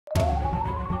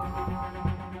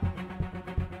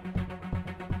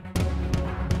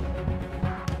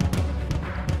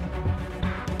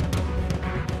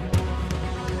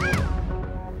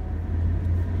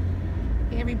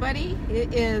everybody.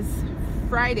 It is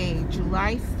Friday,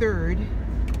 July 3rd,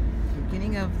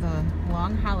 beginning of the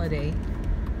long holiday.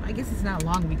 I guess it's not a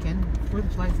long weekend. 4th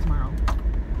of July is tomorrow.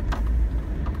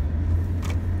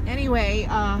 Anyway,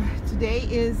 today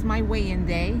is my weigh-in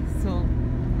day, so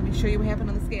let me show you what happened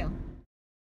on the scale.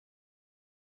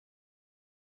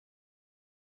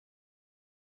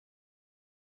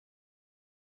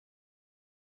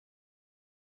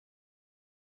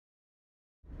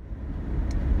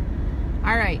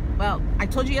 Alright, well, I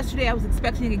told you yesterday I was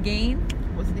expecting a gain.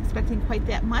 Wasn't expecting quite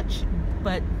that much,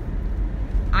 but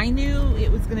I knew it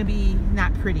was going to be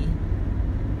not pretty.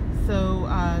 So,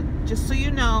 just so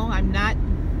you know, I'm not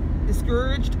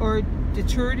discouraged or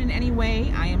deterred in any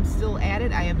way. I am still at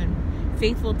it. I have been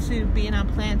faithful to being on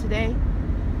plan today,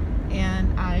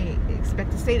 and I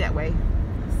expect to stay that way.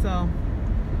 So,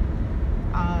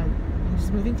 I'm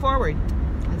just moving forward.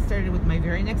 I started with my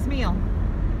very next meal.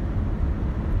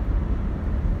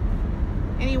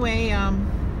 Anyway, I'm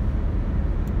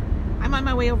on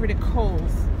my way over to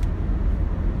Kohl's.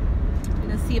 I'm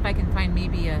gonna see if I can find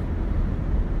maybe a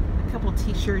couple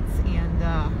t-shirts and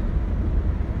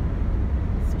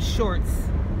some shorts.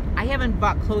 I haven't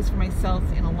bought clothes for myself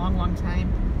in a long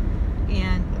time,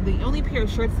 and the only pair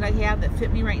of shorts that I have that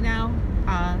fit me right now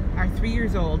are 3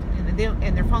 years old,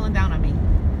 and they're falling down on me.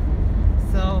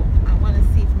 So I want to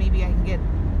see if maybe I can get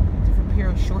a different pair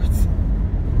of shorts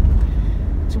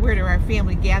to wear to our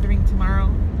family gathering tomorrow,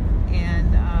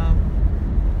 and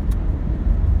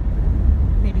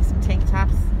maybe some tank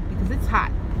tops because it's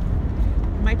hot.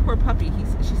 My poor puppy,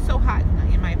 she's so hot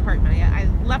in my apartment. I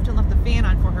left the fan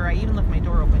on for her. I even left my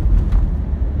door open.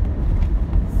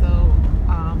 So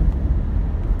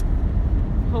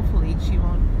hopefully she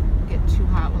won't get too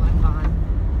hot while I'm gone.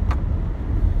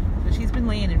 So she's been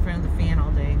laying in front of the fan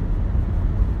all day.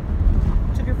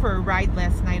 Took her for a ride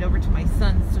last night over to my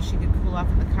son's so she could cool off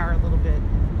in the car a little bit.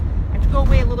 I have to go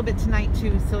away a little bit tonight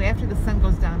too, so after the sun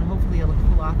goes down, hopefully it'll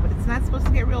cool off. But it's not supposed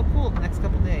to get real cool the next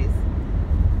couple days.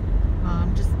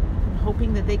 Just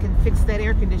hoping that they can fix that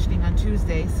air conditioning on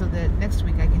Tuesday so that next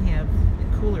week I can have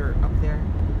it cooler up there.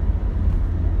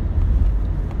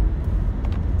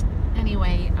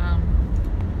 Anyway,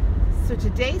 so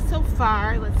today so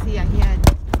far, let's see, I had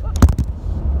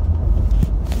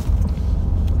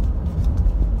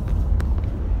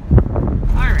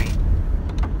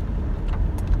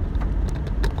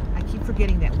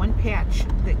getting that one patch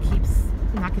that keeps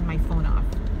knocking my phone off.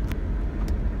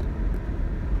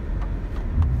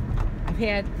 I've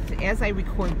had, as I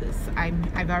record this,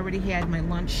 I've already had my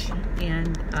lunch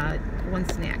and one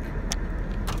snack.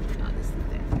 I'll just leave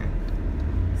that there.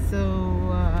 So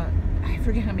I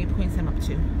forget how many points I'm up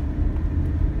to.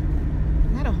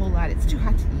 Not a whole lot. It's too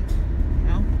hot to eat, you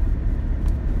know.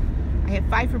 I had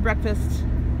 5 for breakfast,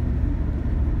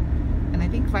 and I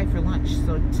think 5 for lunch,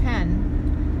 so 10.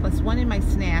 Plus 1 in my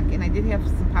snack, and I did have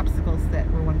some popsicles that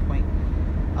were 1 point.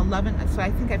 11, so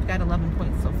I think I've got 11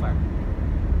 points so far.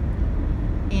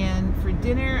 And for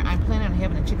dinner, I'm planning on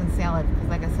having a chicken salad because,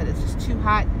 like I said, it's just too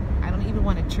hot. I don't even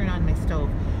want to turn on my stove.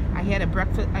 I had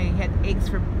eggs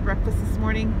for breakfast this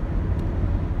morning,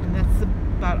 and that's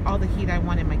about all the heat I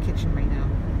want in my kitchen right now.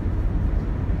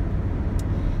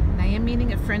 And I am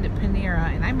meeting a friend at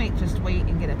Panera, and I might just wait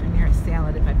and get a Panera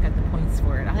salad if I've got the points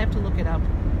for it. I'll have to look it up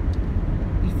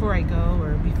before I go,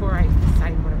 or before I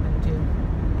decide what I'm going to do.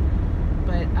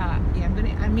 But yeah,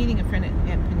 I'm meeting a friend at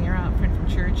Panera, a friend from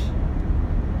church,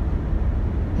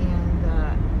 and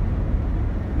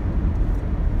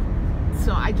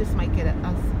so I just might get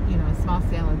a small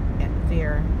salad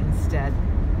there instead.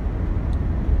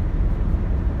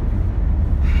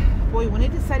 Boy, when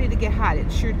it decided to get hot,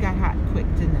 it sure got hot quick,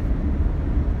 didn't it?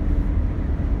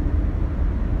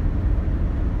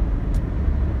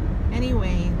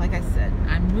 Anyway, like I said,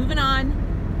 I'm moving on.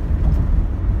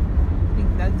 I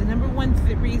think that's the number one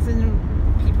reason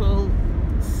people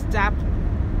stop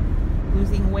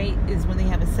losing weight is when they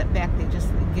have a setback. They just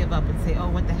give up and say, oh,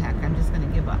 what the heck, I'm just going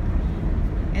to give up.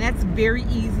 And that's very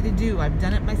easy to do. I've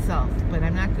done it myself, but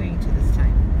I'm not going to this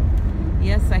time.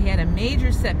 Yes, I had a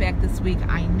major setback this week.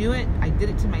 I knew it. I did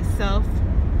it to myself.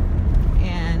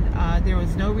 And there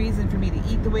was no reason for me to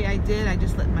eat the way I did. I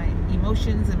just let my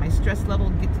emotions and my stress level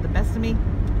get to the best of me.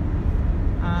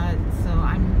 So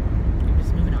I'm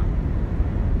just moving on.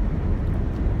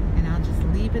 And I'll just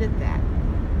leave it at that.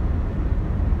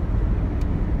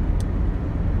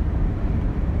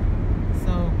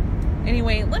 So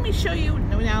anyway, let me show you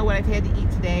now what I've had to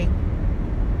eat today.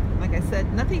 Like I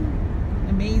said, nothing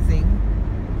amazing.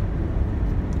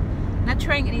 Not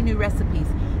trying any new recipes.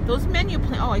 Those menu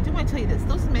plans, oh, I do want to tell you this.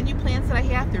 Those menu plans that I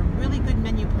have, they're really good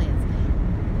menu plans.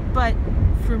 But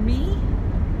for me,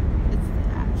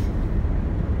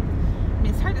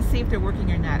 if they're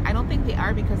working or not. I don't think they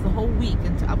are, because the whole week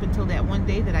up until that one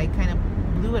day that I kind of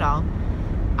blew it all,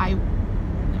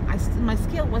 my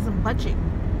scale wasn't budging.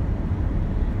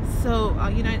 So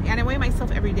you know, and I weigh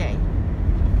myself every day.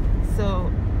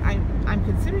 So I'm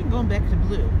considering going back to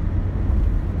blue.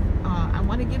 I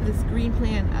want to give this green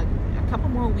plan a couple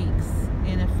more weeks,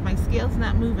 and if my scale's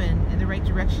not moving in the right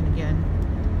direction again,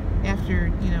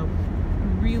 after, you know,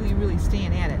 really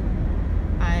staying at it,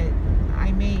 I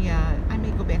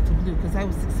may go back to blue, because I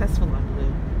was successful on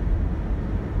blue.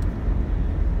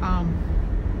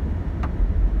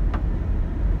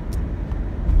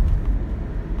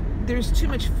 There's too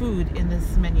much food in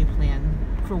this menu plan,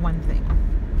 for one thing,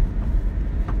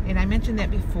 and I mentioned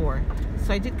that before.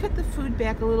 So I did cut the food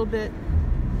back a little bit,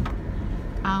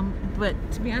 but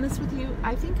to be honest with you,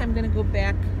 I think I'm going to go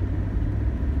back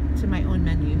to my own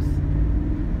menus.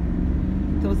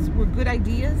 Those were good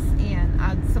ideas, and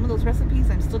some of those recipes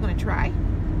I'm still going to try.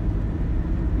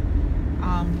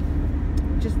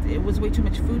 Just, it was way too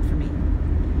much food for me,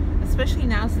 especially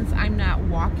now since I'm not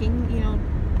walking, you know,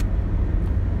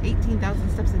 18,000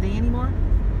 steps a day anymore.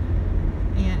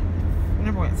 And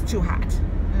number one, it's too hot,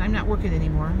 and I'm not working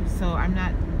anymore, so I'm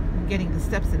not getting the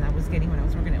steps in I was getting when I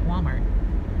was working at Walmart.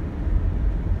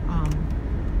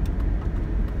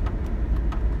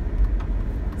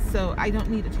 So I don't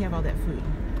need to have all that food.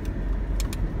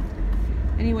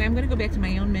 Anyway, I'm going to go back to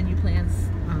my own menu plans.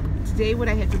 Today, what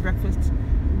I had for breakfast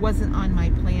wasn't on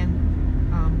my plan.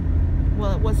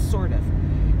 Well, it was sort of,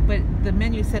 but the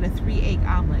menu said a 3-egg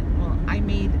omelet. Well, I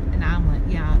made an omelet,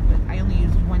 yeah, but I only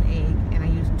used 1 egg, and I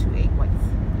used 2 egg whites.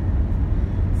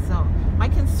 So my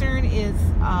concern is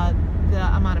the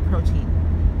amount of protein,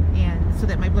 and so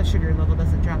that my blood sugar level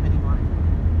doesn't drop anymore.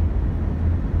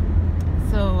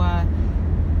 So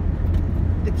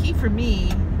the key for me,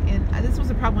 and this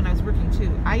was a problem when I was working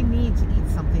too, I need to eat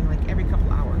something like every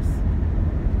couple hours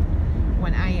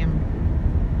when I am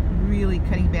really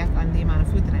cutting back on the amount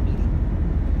of food that I'm eating.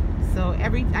 So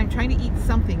I'm trying to eat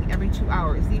something every 2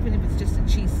 hours, even if it's just a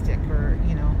cheese stick or,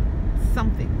 you know,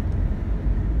 something.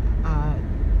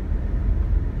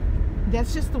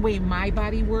 That's just the way my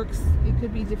body works. It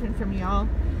could be different from y'all,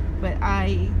 but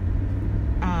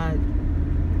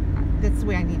that's the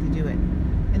way I need to do it.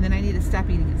 And then I need to stop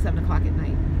eating at 7 o'clock at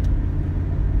night.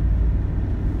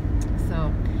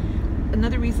 So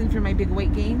another reason for my big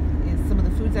weight gain is some of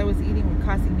the foods I was eating were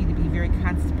causing me to be very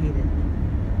constipated.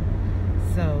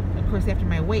 So of course, after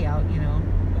my weigh out, you know,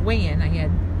 weigh-in, I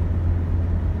had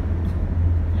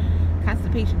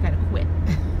constipation kind of quit.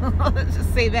 Let's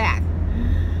just say that.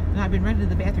 Now, I've been running to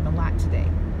the bathroom a lot today.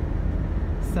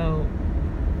 So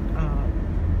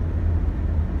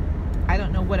I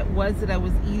don't know what it was that I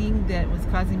was eating that was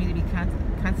causing me to be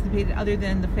constipated, other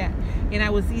than the fact, and I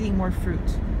was eating more fruit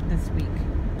this week.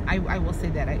 I will say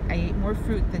that. I ate more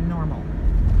fruit than normal.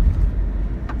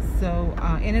 So,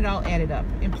 and it all added up.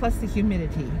 And plus the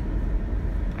humidity.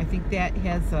 I think that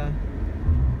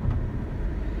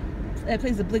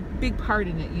plays a big part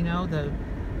in it, you know. The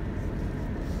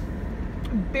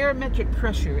barometric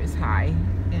pressure is high,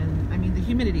 and I mean the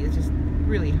humidity is just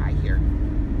really high here.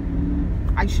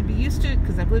 I should be used to it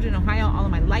because I've lived in Ohio all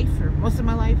of my life, or most of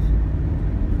my life.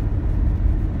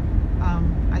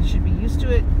 I should be used to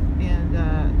it, and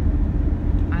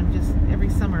I'm just, every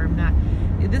summer I'm not.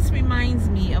 This reminds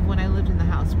me of when I lived in the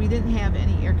house. We didn't have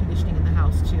any air conditioning in the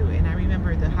house too, and I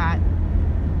remember the hot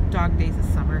dog days of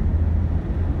summer.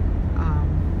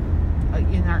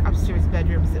 In our upstairs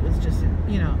bedrooms, it was just,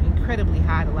 you know, incredibly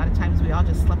hot. A lot of times we all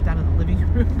just slept out in the living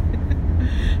room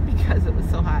because it was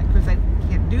so hot. Of course, I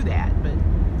can't do that, but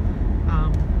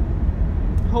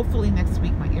hopefully next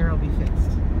week my air will be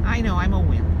fixed. I know, I'm a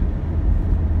wimp.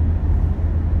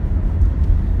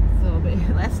 So, but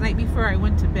last night before I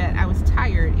went to bed, I was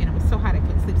tired and it was so hot I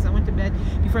couldn't sleep. So I went to bed.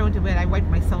 Before I went to bed, I wiped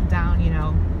myself down, you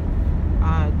know,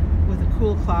 with a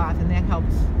cool cloth, and that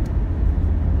helped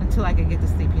until I could get to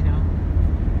sleep, you know.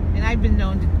 And I've been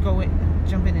known to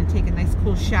jump in and take a nice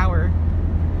cool shower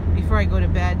before I go to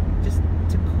bed, just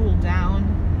to cool down.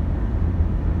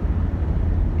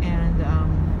 And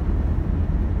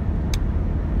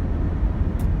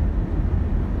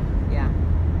yeah,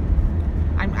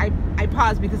 I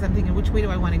paused because I'm thinking, which way do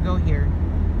I want to go here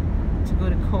to go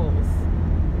to Kohl's?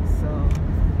 So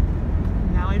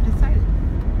now I've decided.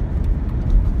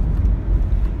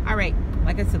 All right,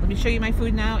 like I said, let me show you my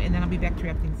food now, and then I'll be back to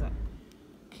wrap things up.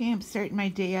 Okay, I'm starting my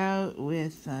day out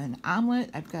with an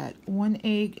omelet. I've got 1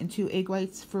 egg and 2 egg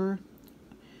whites for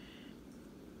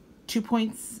 2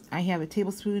 points. I have a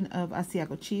tablespoon of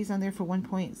Asiago cheese on there for 1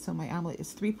 point, so my omelet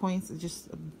is 3 points. It's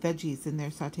just veggies in there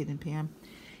sauteed in pan.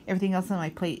 Everything else on my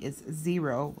plate is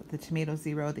 0. The tomato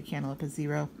 0, the cantaloupe is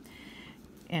 0.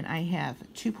 And I have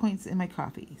 2 points in my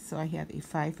coffee, so I have a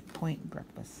 5-point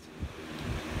breakfast.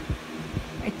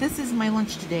 Right, this is my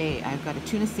lunch today. I've got a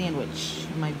tuna sandwich.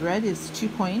 My bread is 2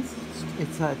 points.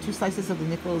 It's 2 slices of the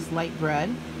Nichols light bread,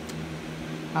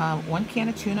 1 can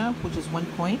of tuna, which is 1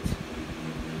 point,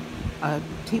 a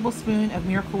tablespoon of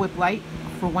Miracle Whip Light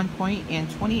for 1 point, and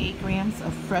 28 grams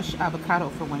of fresh avocado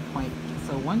for 1 point.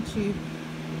 So 1, 2,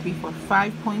 3, 4,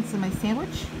 5 points in my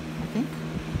sandwich, I think.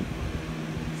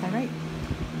 Is that right?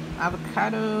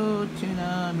 Avocado,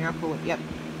 tuna, Miracle Whip, yep.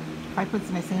 5 points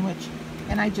in my sandwich.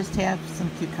 And I just have some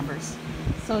cucumbers.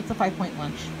 So it's a 5-point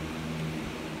lunch.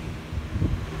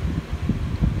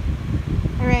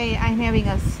 Alright, I'm having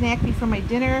a snack before my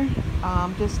dinner.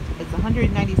 It's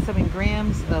 197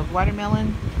 grams of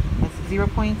watermelon. That's 0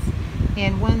 points.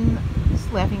 And 1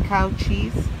 Laughing Cow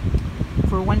cheese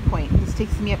for 1 point. This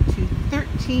takes me up to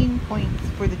 13 points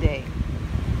for the day.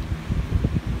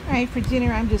 Alright, for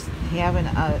dinner I'm just having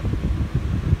a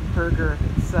burger.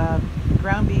 It's a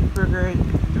ground beef burger,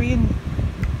 3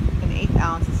 1/8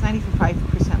 ounce. It's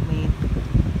 95% lean.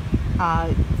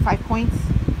 5 points.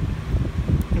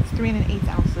 It's 3 1/8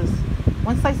 ounces.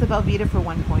 1 slice of Velveeta for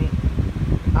 1 point.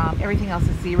 Everything else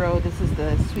is 0. This is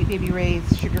the Sweet Baby Ray's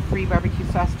sugar-free barbecue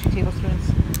sauce, 2 tablespoons,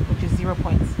 which is 0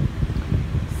 points.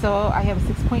 So I have a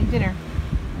 6-point dinner.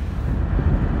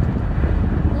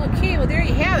 Okay, well there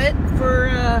you have it for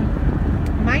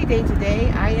my day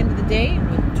today. I ended the day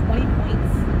with 20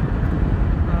 points.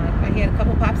 I had a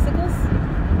couple popsicles.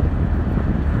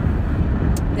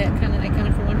 I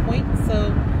counted for 1 point.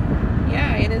 So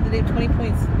yeah, I ended the day with 20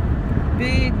 points.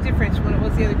 Big difference from what it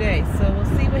was the other day. So we'll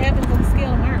see what happens on the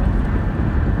scale tomorrow.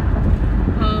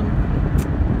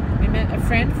 I met a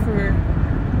friend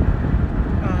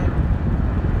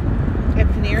at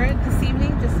Panera this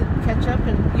evening just to catch up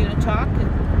and talk. And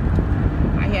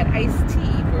I had iced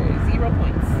tea for 0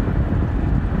 points.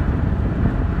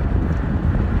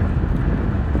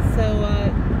 So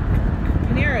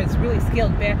Panera has really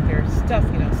scaled back their stuff,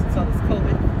 since all this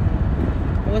COVID.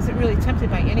 I wasn't really tempted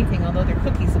by anything, although their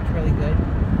cookies looked really good.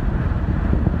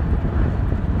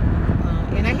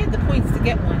 And I had the points to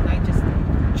get one. I just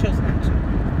chose not to.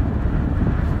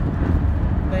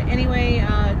 But anyway,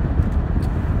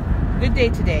 good day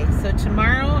today. So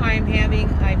tomorrow I'm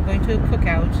going to a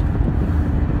cookout.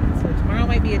 So tomorrow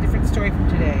might be a different story from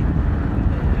today.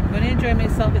 I'm going to enjoy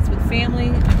myself. It's with family.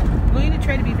 I'm going to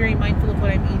try to be very mindful of what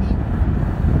I'm eating.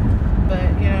 But,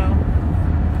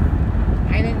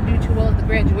 I didn't do too well at the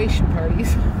graduation party,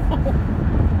 so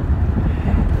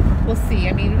we'll see.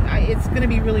 I mean, it's going to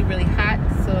be really, really hot,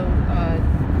 so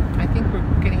I think we're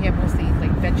going to have mostly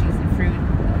like veggies and fruit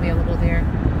available there.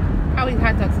 Probably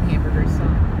hot dogs and hamburgers. So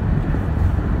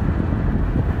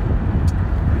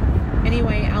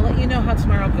anyway, I'll let you know how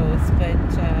tomorrow goes, but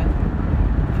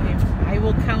I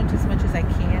will count as much as I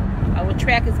can. I will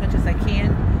track as much as I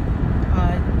can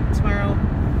tomorrow.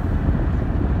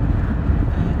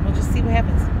 We'll just see what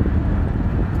happens.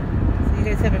 So you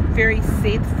guys have a very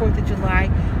safe 4th of July.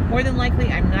 More than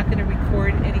likely, I'm not going to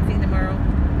record anything tomorrow.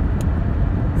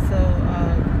 So,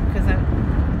 because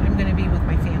I'm going to be with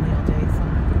my family all day. So,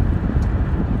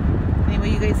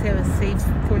 anyway, you guys have a safe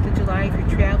 4th of July. If you're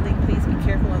traveling, please be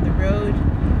careful on the road.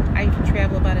 I have to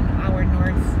travel about an hour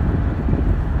north.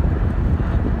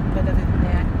 But other than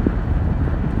that,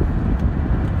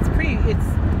 it's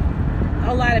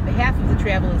a lot of, half of the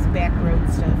travel is back road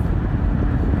stuff.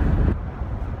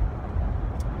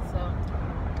 So,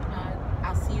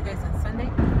 I'll see you guys on Sunday.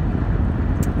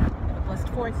 Have a blessed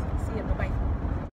 4th. See ya. Bye-bye.